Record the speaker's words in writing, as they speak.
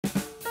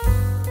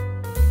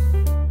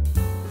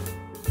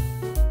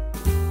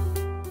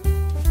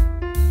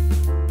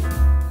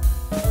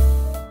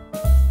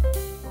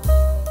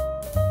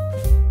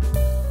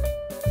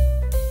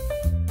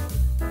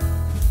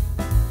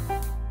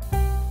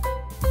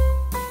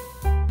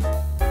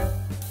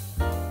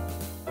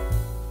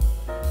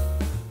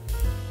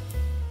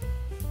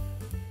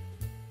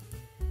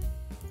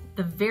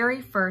the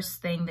very first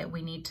thing that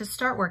we need to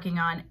start working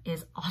on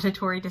is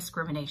auditory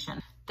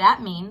discrimination.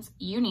 That means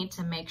you need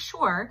to make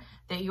sure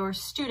that your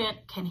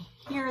student can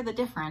hear the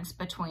difference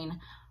between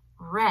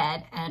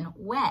red and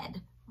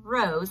wed,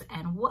 rose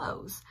and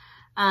woes.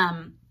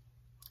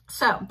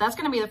 So that's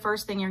going to be the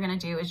first thing you're going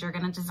to do, is you're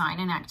going to design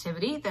an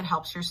activity that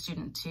helps your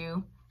student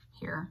to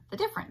hear the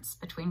difference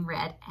between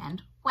red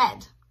and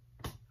wed.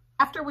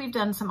 After we've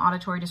done some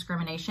auditory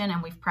discrimination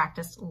and we've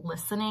practiced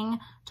listening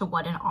to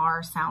what an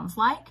R sounds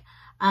like,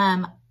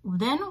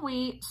 then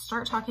we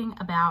start talking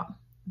about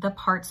the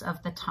parts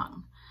of the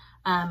tongue.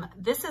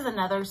 This is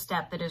another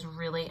step that is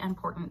really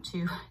important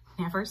to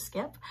never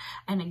skip.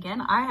 And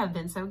again, I have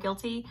been so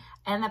guilty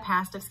in the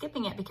past of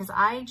skipping it, because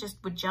I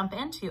just would jump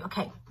into,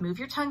 okay, move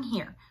your tongue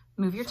here,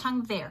 move your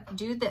tongue there,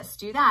 do this,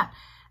 do that.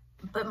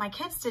 But my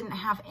kids didn't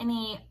have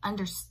any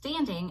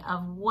understanding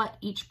of what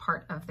each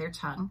part of their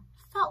tongue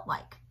felt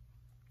like.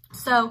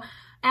 So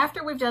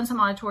after we've done some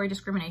auditory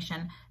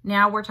discrimination,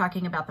 now we're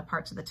talking about the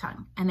parts of the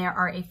tongue. And there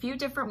are a few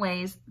different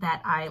ways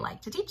that I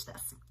like to teach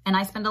this. And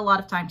I spend a lot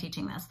of time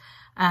teaching this,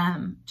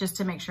 just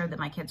to make sure that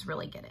my kids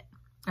really get it.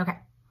 Okay,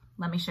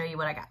 let me show you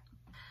what I got.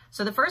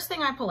 So the first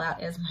thing I pull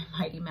out is my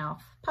Mighty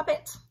Mouth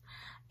puppet.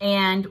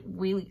 And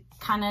we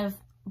kind of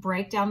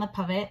break down the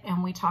puppet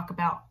and we talk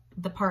about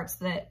the parts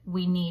that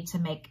we need to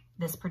make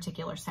this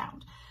particular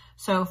sound.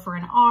 So for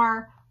an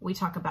R, we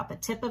talk about the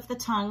tip of the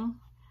tongue,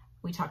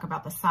 we talk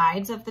about the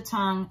sides of the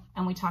tongue,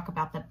 and we talk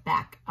about the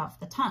back of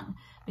the tongue,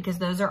 because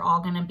those are all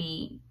going to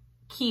be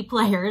key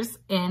players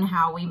in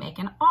how we make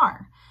an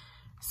R.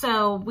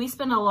 So we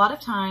spend a lot of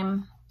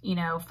time, you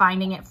know,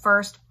 finding it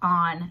first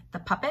on the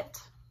puppet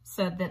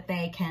so that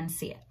they can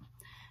see it.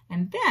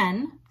 And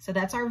then, so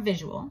that's our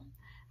visual.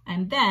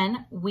 And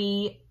then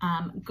we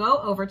go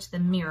over to the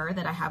mirror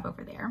that I have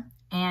over there,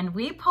 and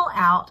we pull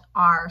out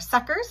our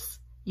suckers.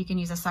 You can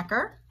use a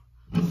sucker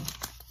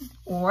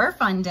or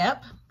fun dip.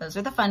 Those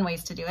are the fun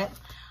ways to do it.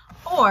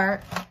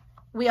 Or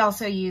we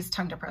also use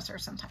tongue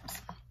depressors sometimes.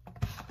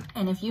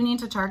 And if you need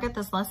to target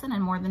this lesson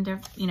in more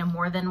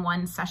than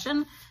one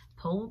session,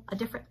 pull a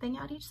different thing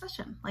out each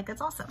session. Like,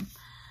 that's awesome.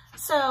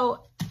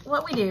 So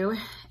what we do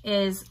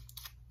is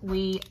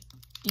we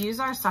use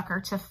our sucker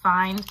to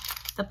find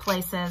the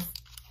places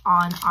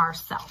on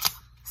ourselves.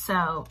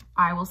 So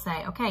I will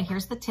say, okay,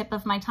 here's the tip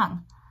of my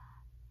tongue.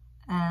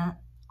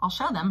 I'll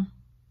show them.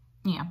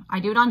 Yeah, I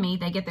do it on me.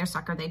 They get their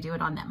sucker, they do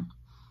it on them.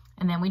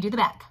 And then we do the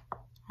back.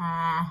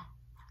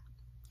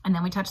 And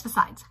then we touch the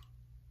sides.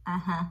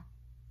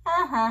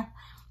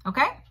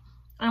 Okay?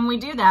 And we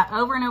do that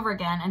over and over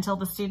again until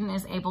the student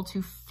is able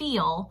to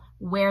feel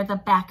where the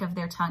back of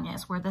their tongue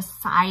is, where the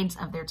sides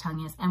of their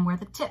tongue is, and where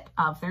the tip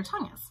of their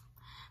tongue is.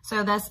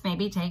 So this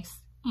maybe takes,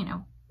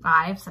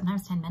 5,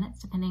 sometimes 10 minutes,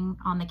 depending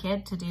on the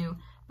kid, to do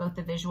both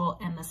the visual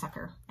and the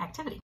sucker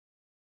activity.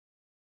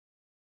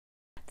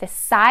 The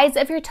sides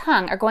of your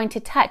tongue are going to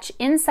touch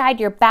inside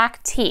your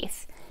back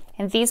teeth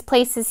in these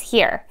places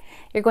here.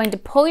 You're going to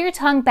pull your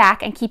tongue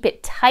back and keep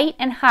it tight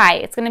and high.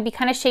 It's going to be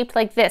kind of shaped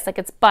like this, like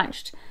it's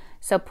bunched.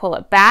 So pull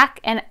it back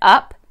and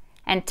up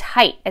and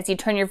tight as you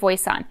turn your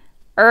voice on.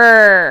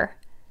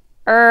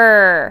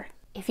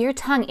 If your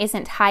tongue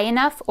isn't high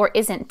enough or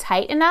isn't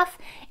tight enough,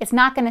 it's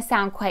not going to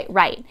sound quite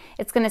right.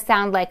 It's going to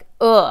sound like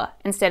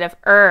instead of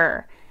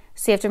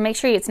So you have to make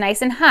sure it's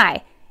nice and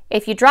high.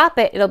 If you drop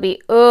it, it'll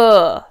be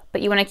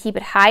but you want to keep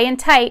it high and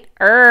tight.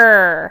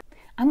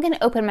 I'm going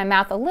to open my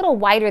mouth a little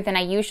wider than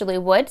I usually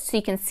would so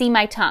you can see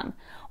my tongue.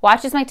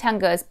 Watch as my tongue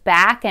goes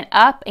back and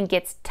up and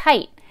gets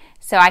tight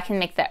so I can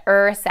make the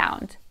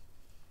sound.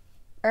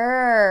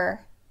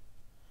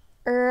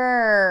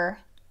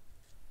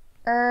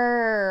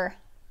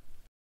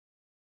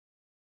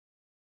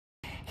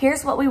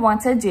 Here's what we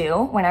want to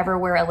do whenever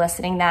we're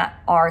eliciting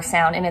that R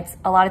sound, and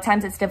a lot of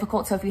times it's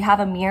difficult. So if you have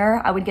a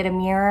mirror, I would get a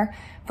mirror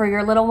for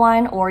your little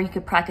one, or you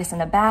could practice in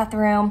the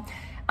bathroom.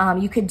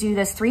 You could do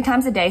this 3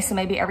 times a day. So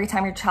maybe every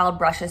time your child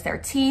brushes their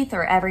teeth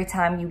or every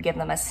time you give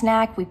them a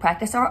snack, we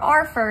practice our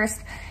R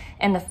first.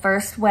 And the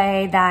first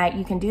way that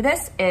you can do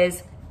this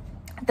is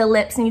the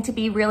lips need to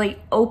be really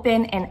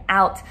open and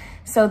out.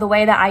 So the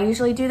way that I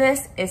usually do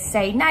this is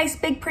say, nice,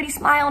 big, pretty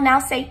smile. Now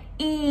say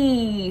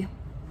E.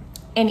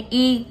 And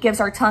E gives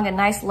our tongue a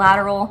nice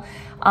lateral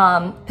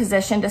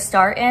position to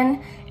start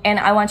in. And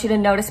I want you to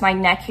notice my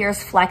neck here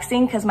is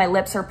flexing because my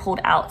lips are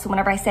pulled out. So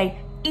whenever I say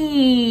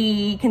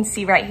E, you can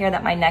see right here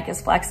that my neck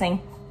is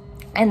flexing.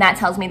 And that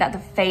tells me that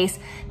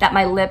that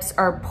my lips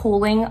are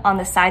pulling on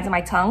the sides of my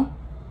tongue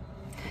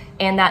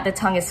and that the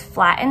tongue is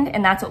flattened.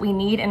 And that's what we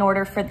need in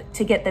order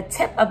to get the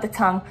tip of the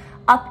tongue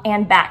up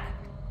and back,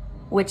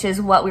 which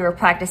is what we were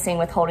practicing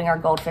with holding our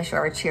goldfish or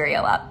our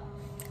Cheerio up.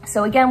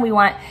 So again,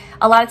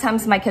 a lot of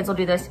times my kids will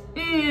do this,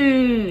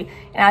 and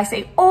I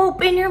say,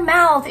 open your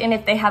mouth. And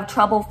if they have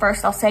trouble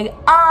first, I'll say,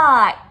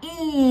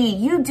 E,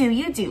 you do,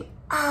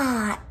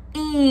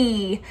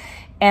 E.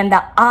 And the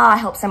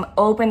helps them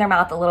open their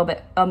mouth a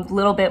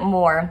little bit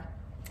more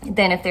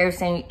than if they're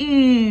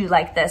saying,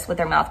 like this with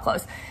their mouth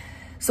closed.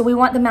 So we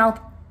want the mouth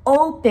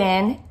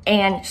open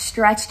and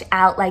stretched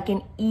out like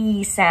an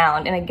E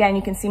sound. And again,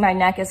 you can see my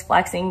neck is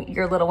flexing.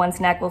 Your little one's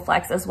neck will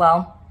flex as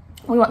well.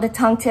 We want the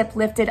tongue tip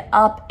lifted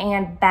up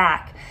and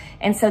back.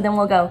 And so then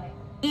we'll go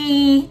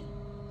E,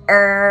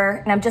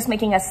 and I'm just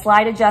making a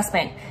slight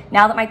adjustment.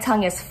 Now that my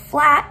tongue is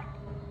flat,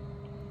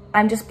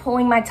 I'm just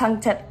pulling my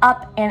tongue tip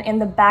up and in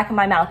the back of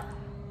my mouth.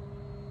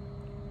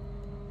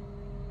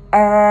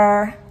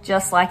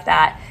 Just like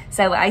that.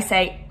 So I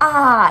say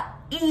ah,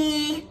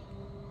 E,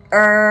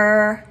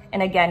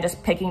 and again,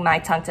 just picking my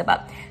tongue tip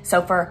up.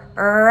 So for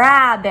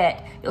rabbit,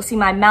 you'll see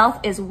my mouth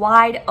is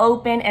wide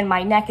open and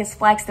my neck is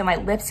flexed and my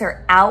lips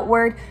are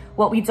outward.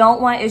 What we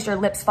don't want is your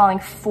lips falling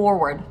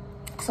forward.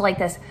 So like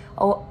this,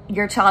 oh,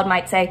 your child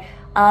might say,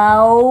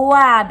 a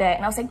rabbit.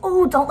 And I'll say,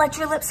 oh, don't let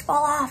your lips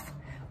fall off.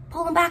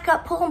 Pull them back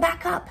up, pull them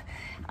back up.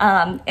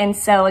 And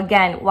so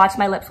again, watch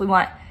my lips. We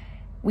want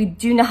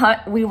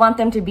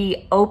them to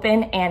be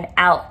open and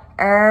out.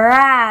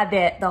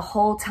 Rabbit the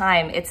whole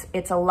time.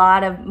 It's a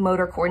lot of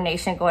motor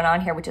coordination going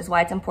on here, which is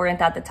why it's important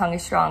that the tongue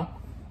is strong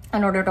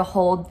in order to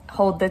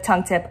hold the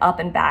tongue tip up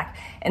and back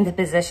in the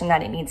position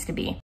that it needs to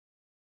be.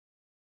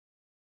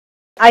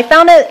 I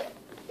found it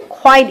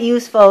quite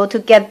useful to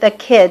get the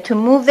kid to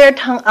move their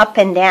tongue up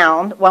and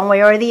down one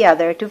way or the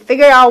other to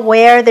figure out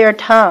where their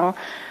tongue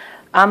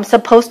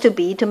supposed to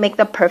be to make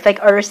the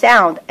perfect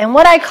sound. And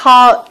what I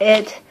call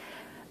it,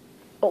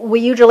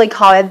 we usually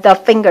call it the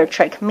finger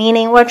trick,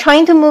 meaning we're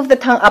trying to move the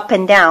tongue up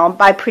and down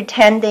by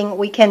pretending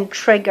we can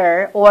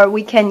trigger or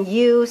we can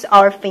use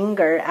our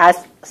finger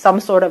as some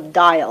sort of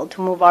dial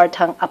to move our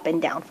tongue up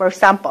and down. For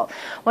example,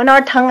 when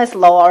our tongue is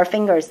low, our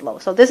finger is low.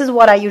 So this is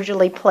what I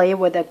usually play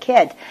with a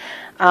kid.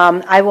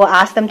 I will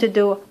ask them to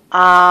do R.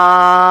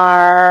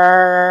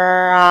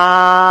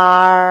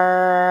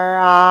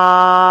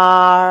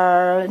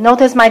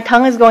 Notice my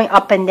tongue is going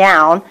up and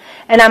down,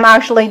 and I'm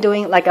actually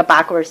doing like a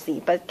backwards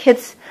C. But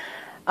kids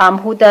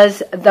who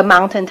does the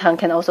mountain tongue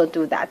can also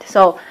do that.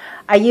 So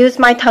I use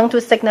my tongue to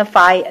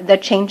signify the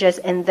changes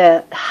in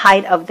the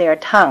height of their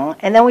tongue.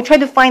 And then we try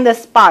to find the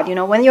spot. You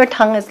know, when your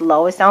tongue is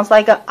low, it sounds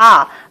like a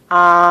ah.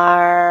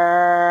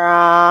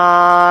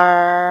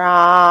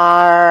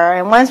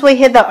 And once we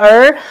hit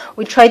the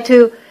we try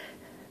to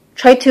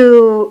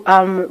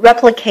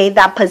replicate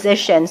that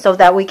position so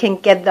that we can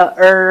get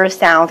the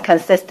sound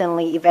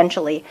consistently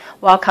eventually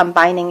while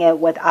combining it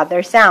with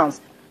other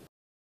sounds.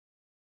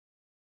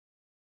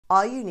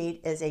 All you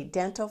need is a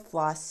dental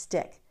floss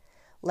stick.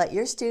 Let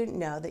your student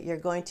know that you're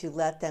going to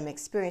let them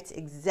experience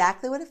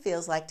exactly what it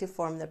feels like to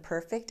form the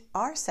perfect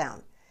R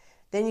sound.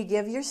 Then you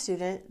give your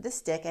student the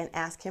stick and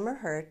ask him or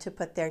her to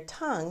put their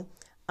tongue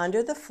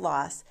under the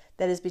floss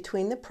that is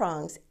between the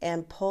prongs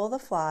and pull the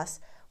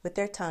floss with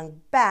their tongue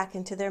back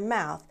into their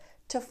mouth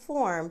to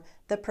form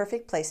the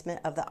perfect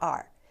placement of the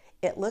R.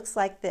 It looks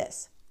like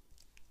this.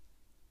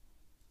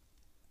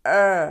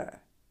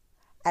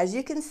 As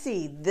you can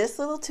see, this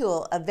little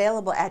tool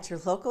available at your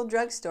local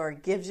drugstore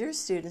gives your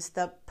students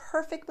the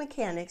perfect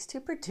mechanics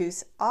to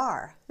produce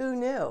R. Who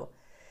knew?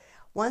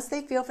 Once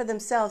they feel for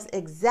themselves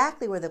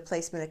exactly where the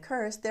placement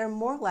occurs, they're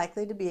more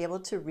likely to be able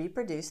to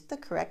reproduce the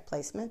correct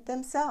placement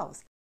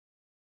themselves.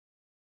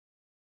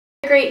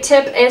 A great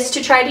tip is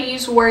to try to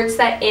use words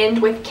that end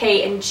with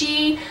K and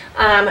G.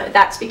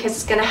 That's because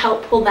it's going to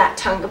help pull that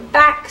tongue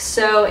back.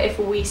 So if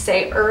we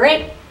say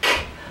rake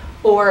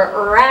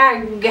or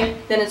rag,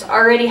 then it's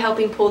already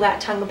helping pull that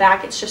tongue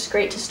back. It's just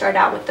great to start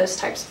out with those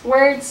types of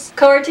words.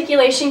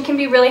 Co-articulation can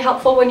be really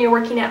helpful when you're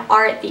working at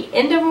R at the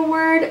end of a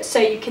word. So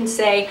you can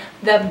say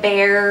the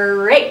bear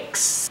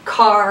rakes,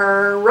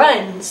 car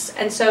runs.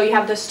 And so you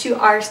have those two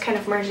R's kind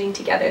of merging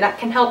together. That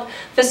can help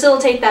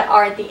facilitate that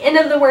R at the end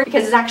of the word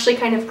because it's actually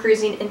kind of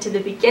cruising into the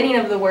beginning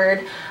of the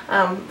word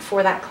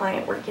for that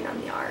client working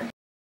on the R.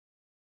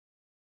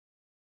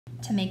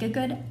 To make a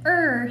good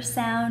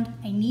sound,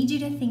 I need you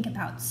to think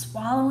about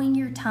swallowing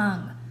your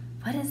tongue.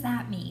 What does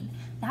that mean?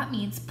 That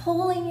means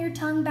pulling your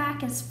tongue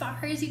back as far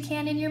as you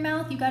can in your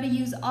mouth. You got to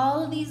use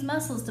all of these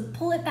muscles to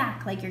pull it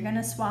back like you're going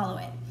to swallow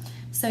it.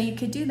 So you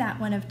could do that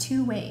one of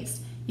two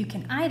ways. You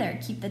can either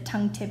keep the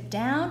tongue tip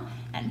down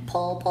and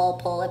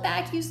pull it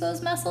back, use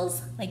those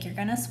muscles like you're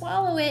going to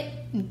swallow it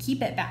and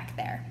keep it back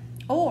there.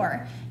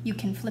 Or you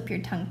can flip your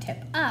tongue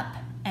tip up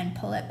and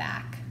pull it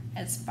back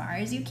as far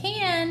as you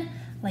can,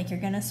 like you're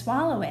gonna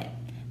swallow it.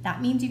 That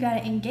means you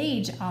gotta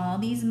engage all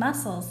these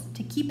muscles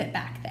to keep it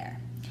back there.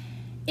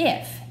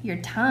 If your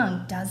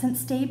tongue doesn't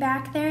stay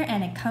back there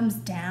and it comes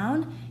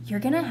down,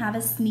 you're gonna have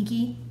a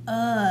sneaky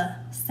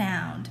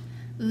sound.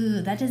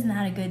 Ooh, that is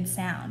not a good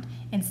sound.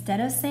 Instead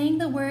of saying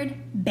the word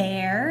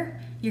bear,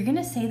 you're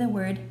gonna say the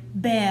word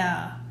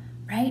bear,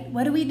 right?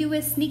 What do we do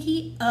with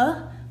sneaky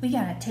We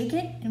gotta take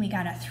it and we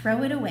gotta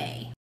throw it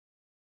away.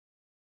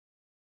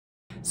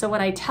 So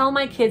what I tell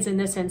my kids in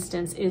this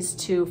instance is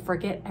to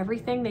forget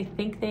everything they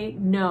think they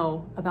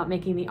know about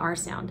making the R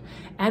sound.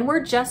 And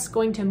we're just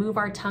going to move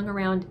our tongue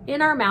around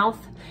in our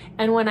mouth.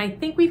 And when I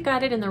think we've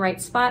got it in the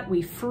right spot,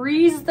 we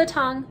freeze the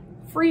tongue,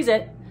 freeze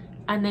it,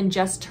 and then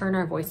just turn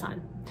our voice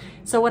on.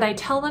 So what I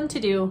tell them to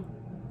do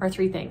are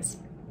three things.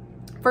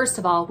 First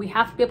of all, we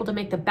have to be able to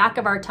make the back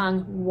of our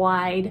tongue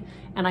wide,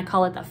 and I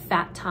call it the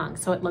fat tongue.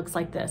 So it looks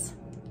like this,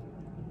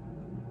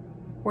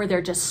 where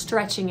they're just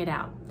stretching it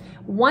out.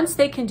 Once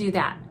they can do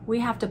that, we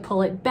have to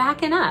pull it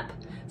back and up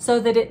so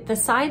that the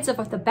sides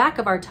of the back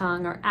of our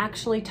tongue are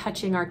actually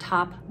touching our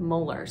top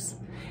molars.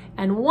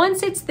 And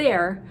once it's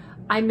there,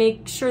 I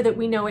make sure that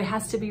we know it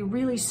has to be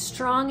really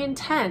strong and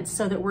tense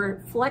so that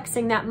we're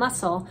flexing that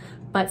muscle,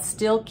 but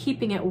still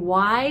keeping it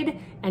wide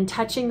and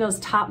touching those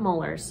top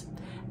molars.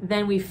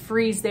 Then we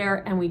freeze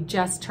there and we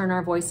just turn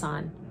our voice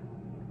on.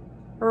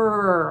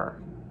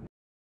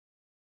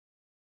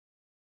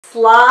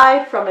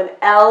 Slide from an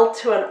L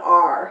to an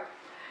R.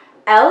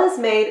 L is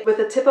made with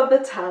the tip of the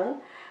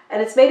tongue,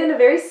 and it's made in a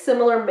very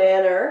similar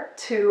manner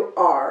to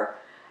R.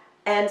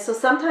 And so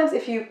sometimes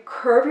if you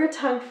curve your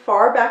tongue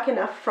far back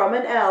enough from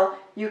an L,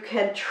 you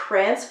can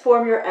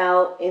transform your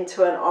L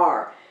into an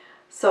R.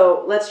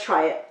 So let's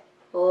try it.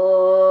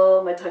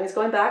 Oh, my tongue is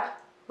going back.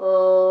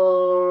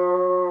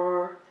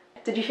 Oh.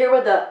 Did you hear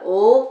what the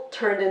L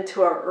turned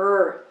into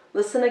a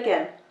Listen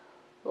again.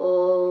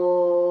 Oh.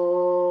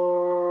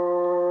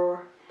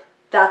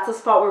 That's the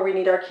spot where we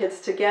need our kids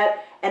to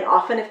get. And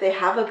often if they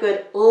have a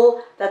good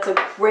that's a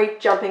great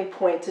jumping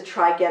point to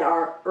try get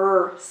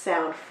our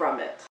sound from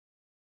it.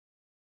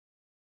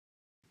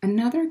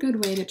 Another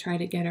good way to try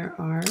to get our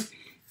R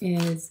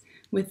is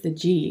with the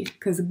G,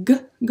 because g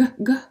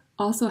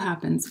also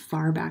happens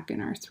far back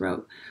in our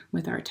throat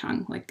with our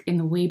tongue, like in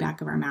the way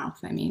back of our mouth,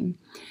 I mean.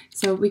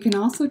 So we can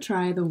also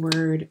try the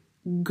word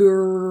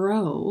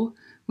grow.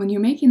 When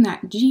you're making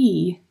that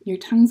G, your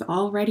tongue's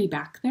already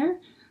back there.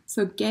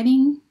 So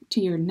getting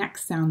to your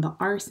next sound, the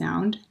R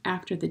sound,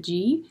 after the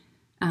G,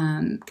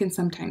 can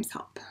sometimes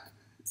help.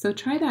 So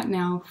try that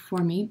now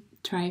for me.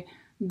 Try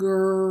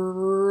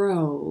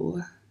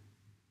grow.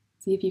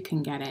 See if you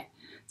can get it.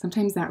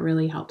 Sometimes that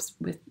really helps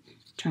with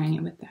trying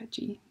it with that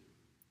G.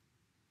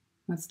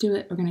 Let's do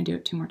it. We're going to do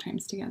it 2 more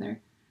times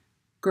together.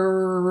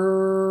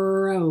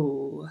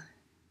 Grow.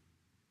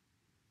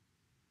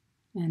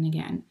 And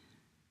again.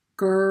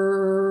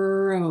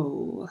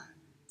 Grow.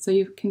 So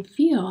you can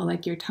feel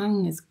like your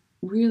tongue is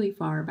really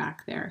far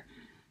back there.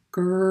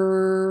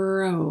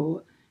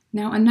 Grow.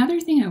 Now another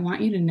thing I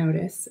want you to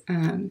notice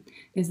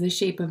is the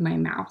shape of my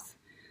mouth.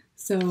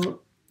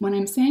 So when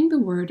I'm saying the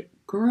word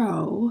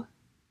grow,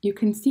 you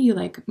can see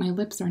like my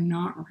lips are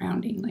not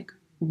rounding like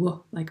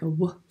w, like a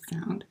w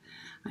sound.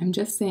 I'm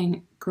just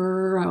saying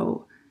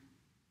grow.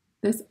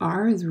 This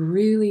R is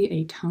really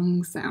a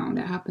tongue sound.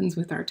 It happens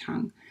with our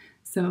tongue.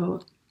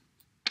 So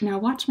now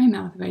watch my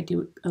mouth if I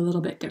do a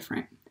little bit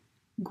different.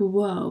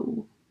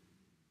 Grow.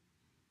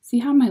 See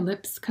how my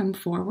lips come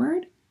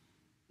forward?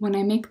 When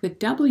I make the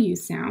W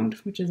sound,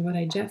 which is what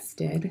I just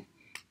did,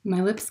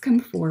 my lips come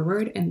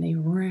forward and they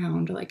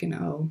round like an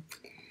O.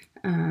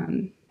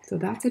 So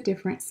that's a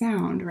different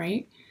sound,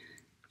 right?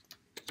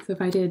 So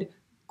if I did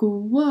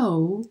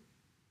grow,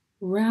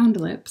 round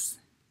lips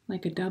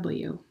like a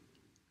W,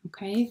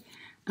 okay?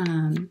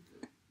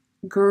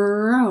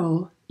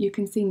 Grow, you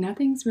can see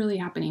nothing's really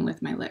happening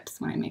with my lips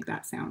when I make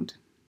that sound.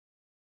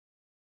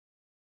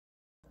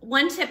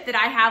 One tip that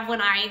I have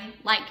when I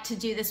like to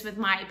do this with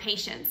my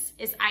patients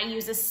is I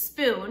use a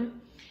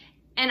spoon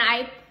and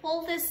I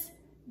pull this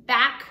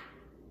back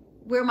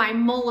where my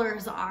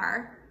molars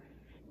are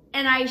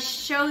and I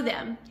show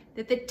them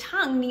that the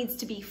tongue needs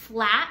to be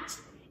flat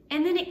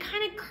and then it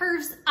kind of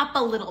curves up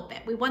a little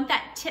bit. We want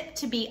that tip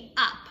to be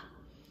up.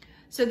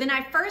 So then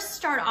I first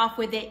start off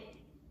with the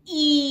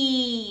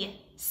E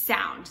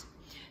sound.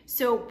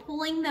 So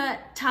pulling the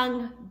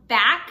tongue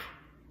back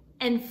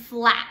and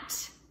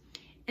flat.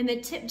 And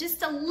the tip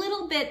just a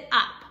little bit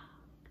up.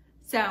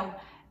 So,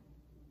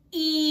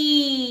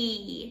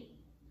 E.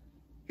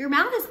 Your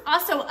mouth is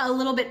also a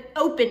little bit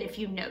open if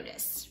you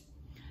notice.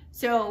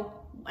 So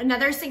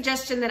another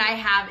suggestion that I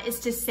have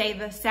is to say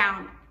the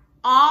sound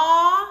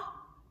ah,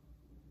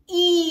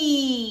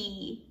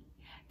 E.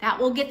 That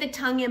will get the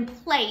tongue in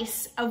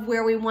place of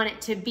where we want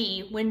it to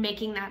be when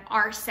making that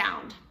R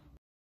sound.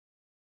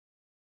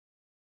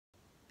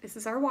 This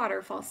is our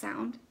waterfall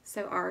sound.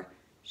 So our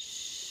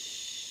sh.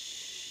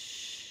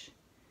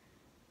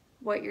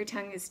 What your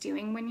tongue is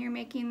doing when you're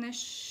making the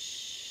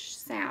sh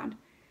sound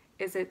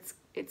is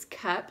it's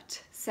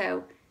cupped.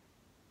 So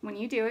when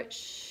you do it,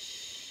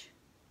 sh,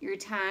 your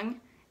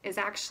tongue is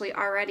actually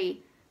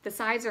already, the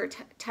sides are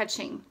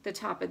touching the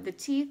top of the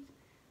teeth.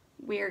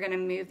 We are going to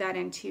move that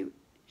into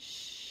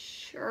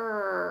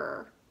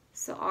sure.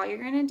 So all you're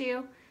going to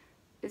do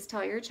is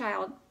tell your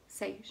child,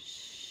 say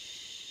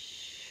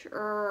sure.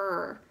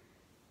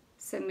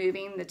 So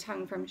moving the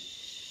tongue from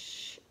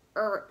sh,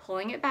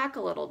 pulling it back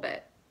a little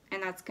bit.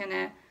 And that's going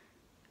to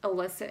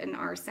elicit an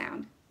R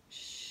sound.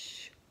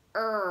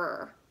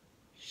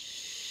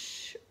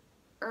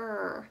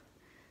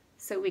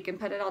 So we can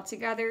put it all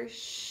together.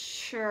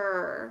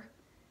 Sure.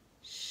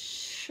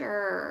 It's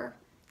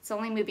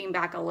only moving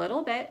back a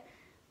little bit,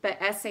 but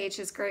SH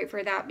is great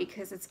for that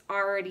because it's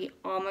already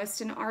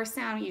almost an R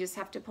sound. You just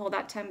have to pull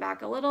that tongue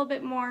back a little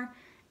bit more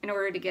in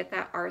order to get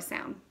that R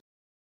sound.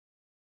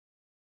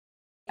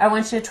 I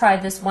want you to try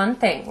this one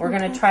thing. We're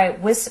going to try,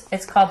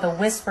 it's called the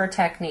whisper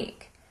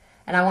technique.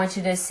 And I want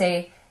you to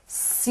say,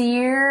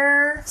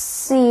 sear.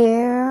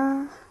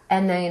 Sear.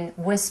 And then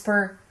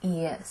whisper,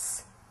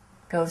 ears.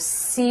 Go,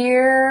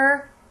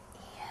 sear.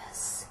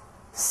 Ears.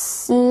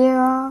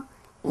 Sear.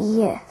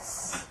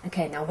 Yes.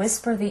 Okay, now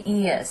whisper the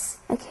ears.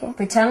 Okay.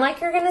 Pretend like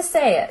you're going to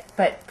say it,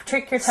 but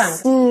trick your tongue.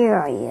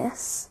 Sear.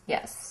 Yes.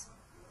 Yes.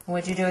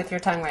 What'd you do with your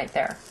tongue right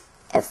there?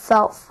 It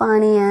felt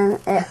funny and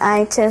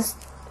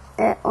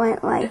it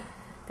went like...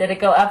 Did it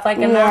go up like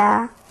a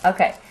Yeah.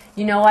 Okay.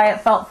 You know why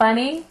it felt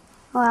funny?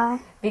 Why?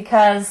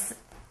 Because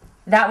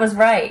that was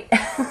right.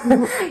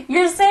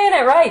 You're saying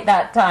it right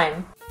that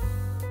time.